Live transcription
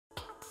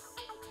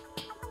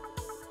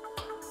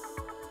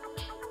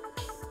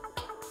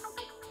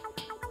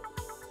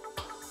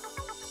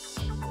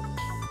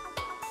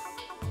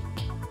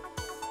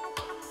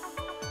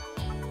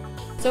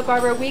So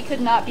Barbara, we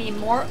could not be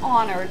more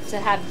honored to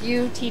have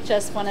you teach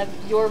us one of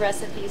your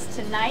recipes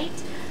tonight.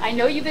 I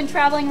know you've been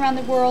traveling around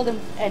the world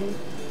and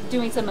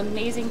doing some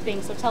amazing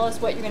things, so tell us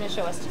what you're going to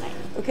show us tonight.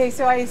 Okay,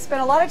 so I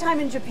spent a lot of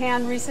time in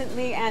Japan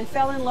recently and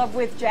fell in love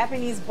with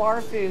Japanese bar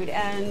food,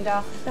 and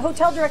the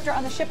hotel director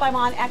on the ship I'm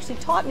on actually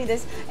taught me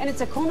this, and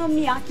it's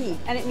okonomiyaki,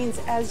 and it means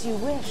as you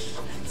wish.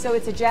 So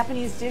it's a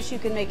Japanese dish you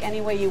can make any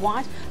way you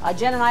want.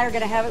 Jen and I are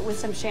going to have it with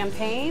some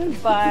champagne,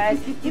 but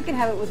you can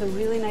have it with a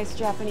really nice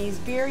Japanese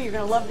beer. You're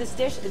going to love this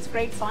dish. It's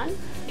great fun.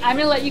 I'm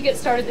going to let you get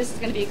started. This is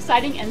going to be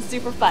exciting and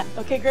super fun.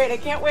 Okay, great. I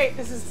can't wait.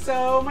 This is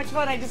so much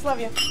fun. I just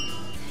love you.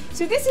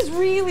 So this is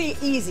really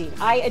easy.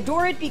 I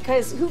adore it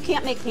because who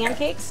can't make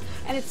pancakes?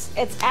 And it's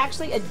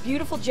actually a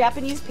beautiful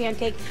Japanese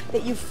pancake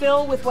that you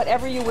fill with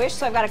whatever you wish.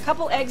 So I've got a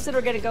couple eggs that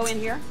are going to go in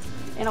here,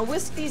 and I'll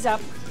whisk these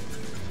up.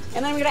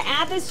 And then I'm going to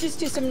add this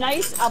just to some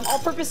nice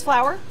all-purpose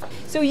flour.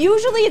 So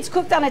usually it's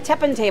cooked on a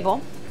teppanyaki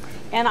table,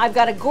 and I've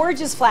got a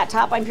gorgeous flat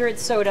top. I'm here at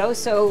Soto,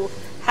 so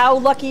how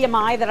lucky am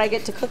I that I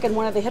get to cook in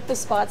one of the hippest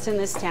spots in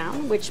this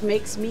town, which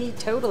makes me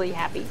totally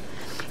happy.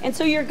 And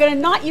so you're going to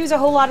not use a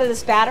whole lot of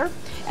this batter.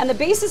 And the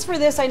basis for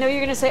this, I know you're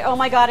going to say, oh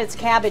my God, it's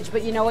cabbage,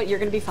 but you know what? You're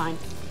going to be fine.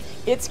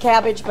 It's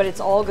cabbage, but it's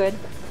all good.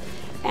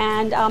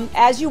 And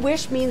as you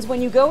wish means when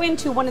you go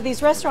into one of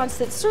these restaurants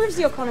that serves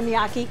the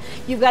okonomiyaki,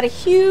 you've got a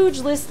huge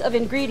list of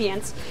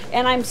ingredients.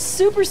 And I'm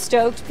super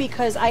stoked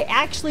because I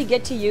actually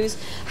get to use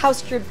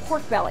house-cured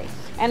pork belly.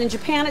 And in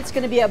Japan, it's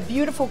going to be a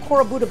beautiful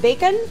Korobuta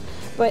bacon.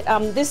 But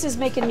this is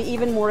making me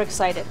even more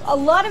excited. A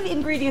lot of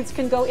ingredients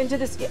can go into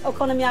this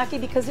okonomiyaki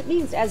because it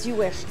means as you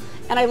wish.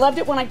 And I loved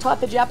it when I taught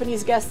the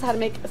Japanese guests how to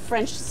make a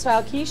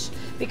French-style quiche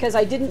because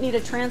I didn't need a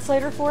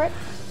translator for it.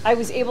 I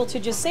was able to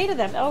just say to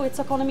them, oh, it's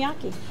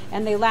okonomiyaki.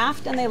 And they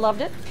laughed and they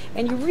loved it.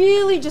 And you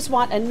really just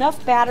want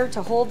enough batter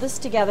to hold this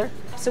together.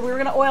 So we're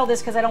gonna oil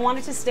this because I don't want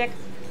it to stick.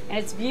 And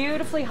it's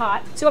beautifully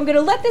hot. So I'm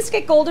gonna let this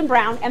get golden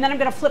brown and then I'm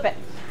gonna flip it.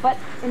 But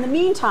in the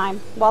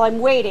meantime, while I'm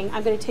waiting,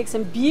 I'm gonna take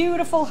some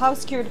beautiful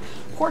house-cured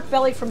pork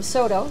belly from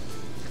Soto.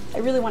 I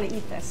really wanna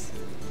eat this.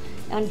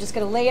 And I'm just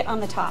gonna lay it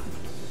on the top.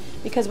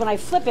 Because when I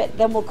flip it,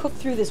 then we'll cook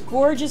through this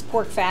gorgeous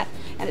pork fat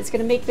and it's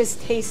gonna make this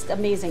taste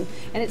amazing.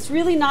 And it's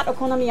really not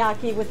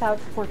okonomiyaki without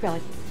pork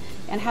belly.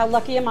 And how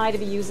lucky am I to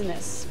be using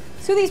this?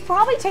 So these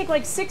probably take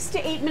like 6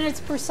 to 8 minutes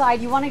per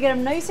side. You want to get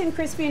them nice and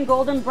crispy and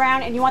golden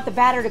brown, and you want the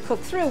batter to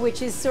cook through,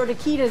 which is sort of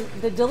key to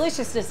the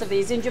deliciousness of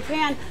these. In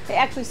Japan, they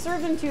actually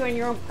serve them to you on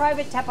your own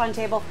private teppanyaki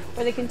table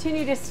where they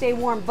continue to stay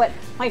warm. But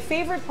my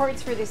favorite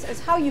parts for this is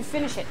how you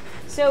finish it.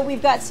 So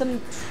we've got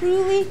some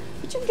truly,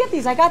 but you can get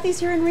these. I got these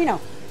here in Reno.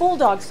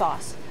 Bulldog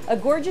sauce, a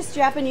gorgeous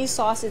Japanese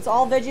sauce. It's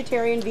all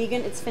vegetarian,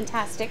 vegan. It's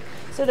fantastic.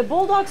 So the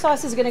bulldog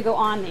sauce is going to go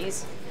on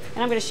these,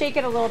 and I'm going to shake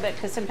it a little bit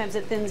because sometimes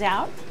it thins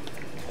out.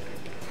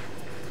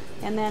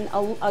 And then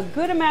a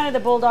good amount of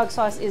the bulldog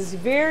sauce is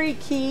very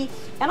key.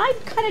 And I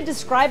kind of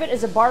describe it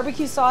as a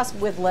barbecue sauce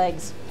with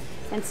legs.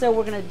 And so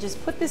we're gonna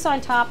just put this on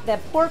top. That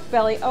pork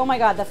belly, oh my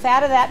God, the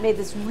fat of that made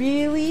this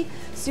really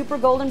super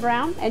golden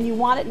brown, and you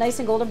want it nice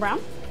and golden brown.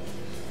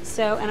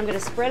 So, and I'm gonna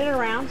spread it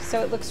around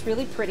so it looks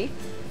really pretty.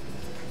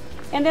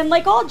 And then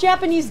like all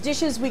Japanese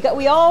dishes,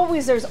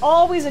 there's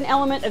always an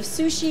element of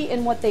sushi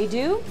in what they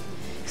do.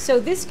 So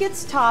this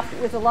gets topped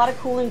with a lot of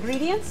cool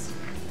ingredients,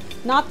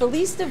 not the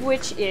least of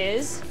which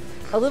is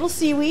a little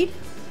seaweed.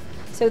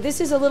 So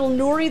this is a little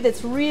nori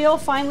that's real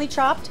finely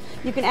chopped.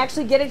 You can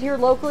actually get it here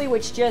locally,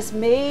 which just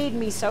made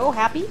me so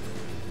happy.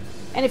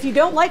 And if you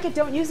don't like it,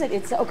 don't use it.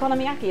 It's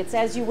okonomiyaki, it's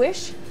as you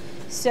wish.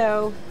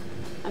 So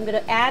I'm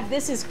gonna add,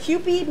 this is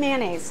Kewpie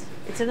mayonnaise.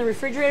 It's in the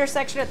refrigerator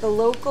section at the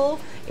local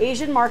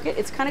Asian market.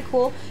 It's kind of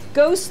cool.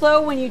 Go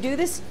slow when you do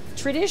this.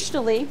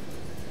 Traditionally,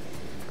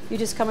 you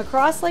just come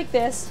across like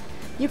this.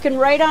 You can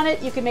write on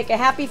it, you can make a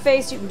happy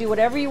face, you can do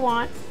whatever you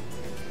want.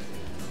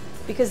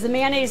 Because the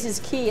mayonnaise is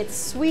key. It's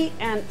sweet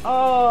and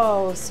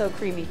oh, so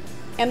creamy.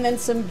 And then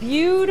some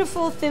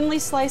beautiful thinly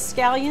sliced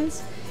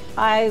scallions.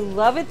 I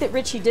love it that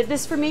Richie did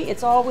this for me.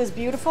 It's always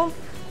beautiful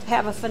to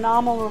have a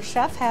phenomenal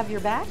chef have your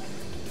back.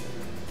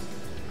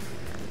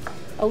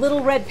 A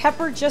little red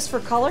pepper just for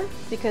color,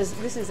 because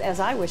this is as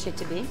I wish it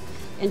to be.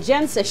 And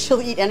Jen says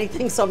she'll eat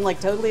anything, so I'm like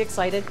totally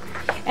excited.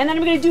 And then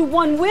I'm gonna do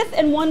one with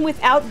and one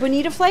without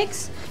bonita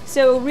flakes.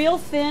 So real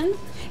thin.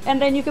 And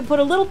then you can put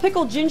a little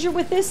pickled ginger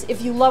with this.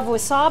 If you love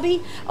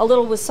wasabi, a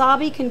little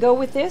wasabi can go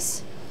with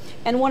this.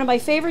 And one of my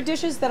favorite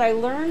dishes that I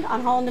learned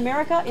on Holland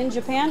America in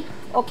Japan,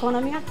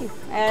 okonomiyaki,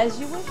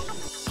 as you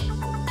wish.